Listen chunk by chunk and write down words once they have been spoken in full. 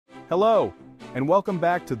Hello, and welcome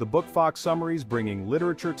back to the Book Fox Summaries, bringing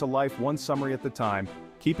literature to life one summary at a time,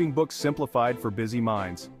 keeping books simplified for busy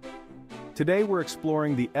minds. Today we're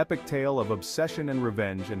exploring the epic tale of obsession and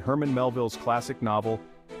revenge in Herman Melville's classic novel,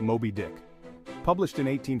 Moby-Dick. Published in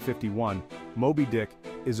 1851, Moby-Dick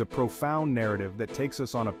is a profound narrative that takes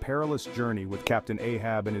us on a perilous journey with Captain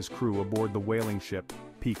Ahab and his crew aboard the whaling ship,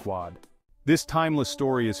 Pequod. This timeless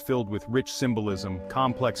story is filled with rich symbolism,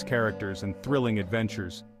 complex characters, and thrilling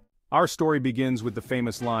adventures. Our story begins with the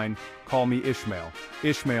famous line, "Call me Ishmael."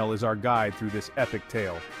 Ishmael is our guide through this epic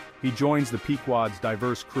tale. He joins the Pequod's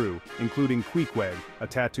diverse crew, including Queequeg, a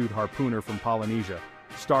tattooed harpooner from Polynesia,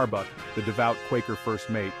 Starbuck, the devout Quaker first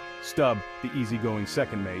mate, Stubb, the easygoing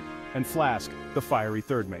second mate, and Flask, the fiery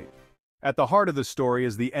third mate. At the heart of the story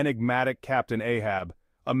is the enigmatic Captain Ahab,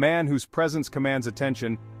 a man whose presence commands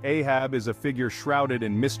attention. Ahab is a figure shrouded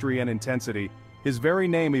in mystery and intensity. His very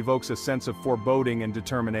name evokes a sense of foreboding and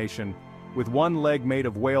determination. With one leg made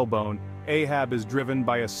of whalebone, Ahab is driven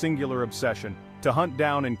by a singular obsession, to hunt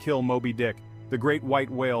down and kill Moby-Dick, the great white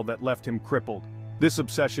whale that left him crippled. This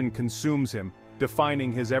obsession consumes him,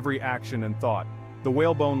 defining his every action and thought. The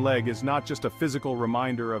whalebone leg is not just a physical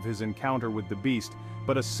reminder of his encounter with the beast,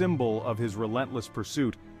 but a symbol of his relentless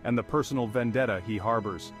pursuit and the personal vendetta he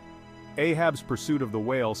harbors. Ahab's pursuit of the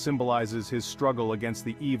whale symbolizes his struggle against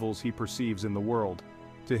the evils he perceives in the world.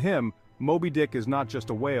 To him, Moby-Dick is not just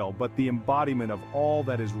a whale, but the embodiment of all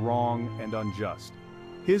that is wrong and unjust.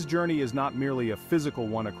 His journey is not merely a physical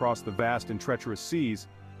one across the vast and treacherous seas,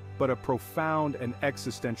 but a profound and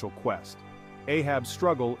existential quest. Ahab's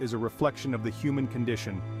struggle is a reflection of the human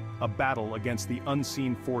condition, a battle against the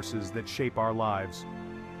unseen forces that shape our lives.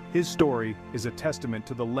 His story is a testament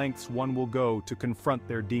to the lengths one will go to confront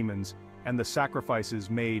their demons and the sacrifices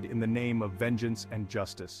made in the name of vengeance and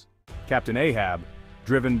justice. Captain Ahab,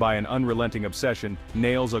 driven by an unrelenting obsession,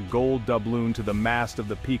 nails a gold doubloon to the mast of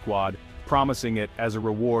the Pequod, promising it as a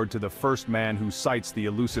reward to the first man who sights the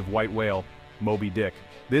elusive white whale, Moby-Dick.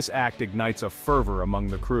 This act ignites a fervor among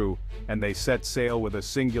the crew, and they set sail with a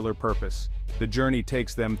singular purpose. The journey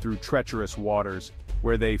takes them through treacherous waters,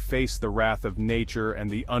 where they face the wrath of nature and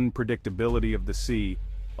the unpredictability of the sea.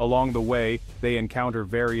 Along the way, they encounter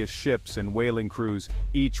various ships and whaling crews,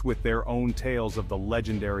 each with their own tales of the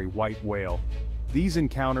legendary white whale. These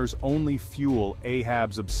encounters only fuel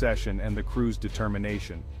Ahab's obsession and the crew's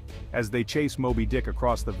determination. As they chase Moby-Dick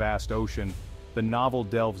across the vast ocean, the novel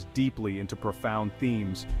delves deeply into profound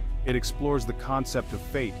themes. It explores the concept of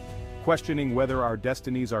fate, questioning whether our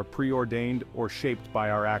destinies are preordained or shaped by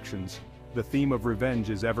our actions. The theme of revenge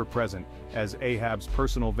is ever present, as Ahab's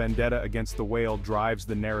personal vendetta against the whale drives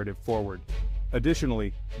the narrative forward.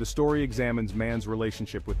 Additionally, the story examines man's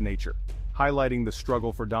relationship with nature, highlighting the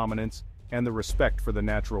struggle for dominance and the respect for the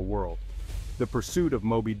natural world. The pursuit of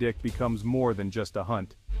Moby-Dick becomes more than just a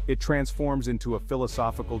hunt. It transforms into a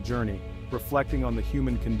philosophical journey, reflecting on the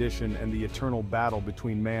human condition and the eternal battle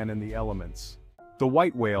between man and the elements. The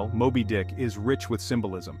white whale, Moby-Dick, is rich with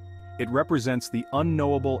symbolism. It represents the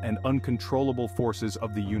unknowable and uncontrollable forces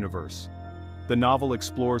of the universe. The novel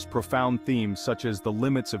explores profound themes such as the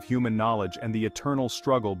limits of human knowledge and the eternal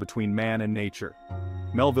struggle between man and nature.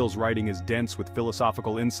 Melville's writing is dense with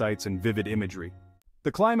philosophical insights and vivid imagery.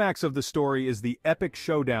 The climax of the story is the epic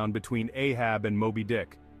showdown between Ahab and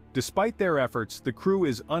Moby-Dick. Despite their efforts, the crew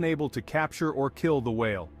is unable to capture or kill the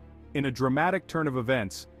whale. In a dramatic turn of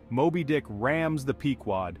events, Moby-Dick rams the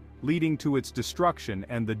Pequod, leading to its destruction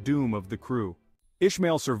and the doom of the crew.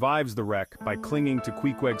 Ishmael survives the wreck by clinging to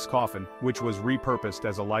Queequeg's coffin, which was repurposed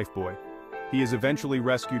as a lifebuoy. He is eventually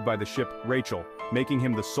rescued by the ship Rachel, making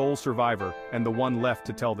him the sole survivor and the one left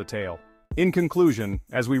to tell the tale. In conclusion,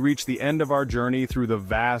 as we reach the end of our journey through the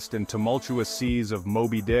vast and tumultuous seas of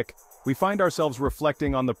Moby-Dick, we find ourselves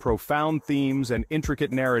reflecting on the profound themes and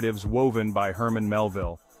intricate narratives woven by Herman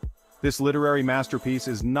Melville. This literary masterpiece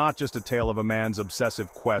is not just a tale of a man's obsessive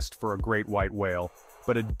quest for a great white whale,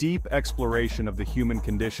 but a deep exploration of the human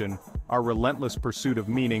condition, our relentless pursuit of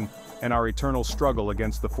meaning, and our eternal struggle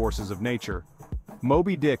against the forces of nature.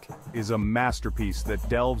 Moby-Dick is a masterpiece that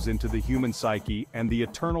delves into the human psyche and the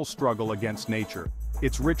eternal struggle against nature.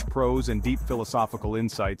 Its rich prose and deep philosophical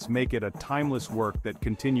insights make it a timeless work that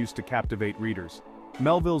continues to captivate readers.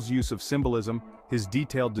 Melville's use of symbolism, his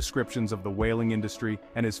detailed descriptions of the whaling industry,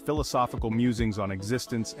 and his philosophical musings on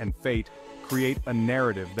existence and fate create a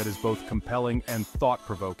narrative that is both compelling and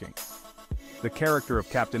thought-provoking. The character of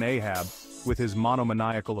Captain Ahab, with his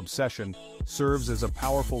monomaniacal obsession, serves as a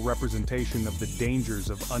powerful representation of the dangers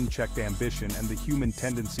of unchecked ambition and the human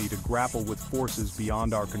tendency to grapple with forces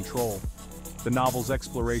beyond our control. The novel's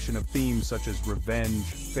exploration of themes such as revenge,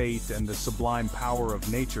 fate, and the sublime power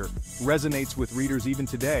of nature resonates with readers even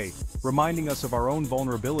today, reminding us of our own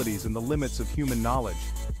vulnerabilities and the limits of human knowledge.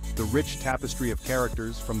 The rich tapestry of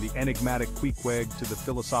characters, from the enigmatic Queequeg to the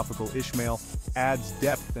philosophical Ishmael, adds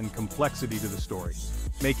depth and complexity to the story,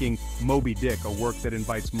 making Moby-Dick a work that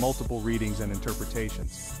invites multiple readings and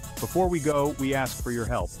interpretations. Before we go, we ask for your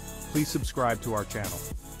help. Please subscribe to our channel.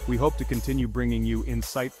 We hope to continue bringing you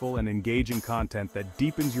insightful and engaging content that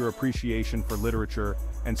deepens your appreciation for literature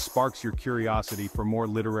and sparks your curiosity for more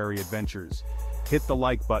literary adventures. Hit the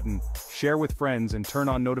like button, share with friends, and turn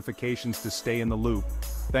on notifications to stay in the loop.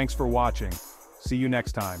 Thanks for watching. See you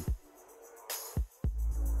next time.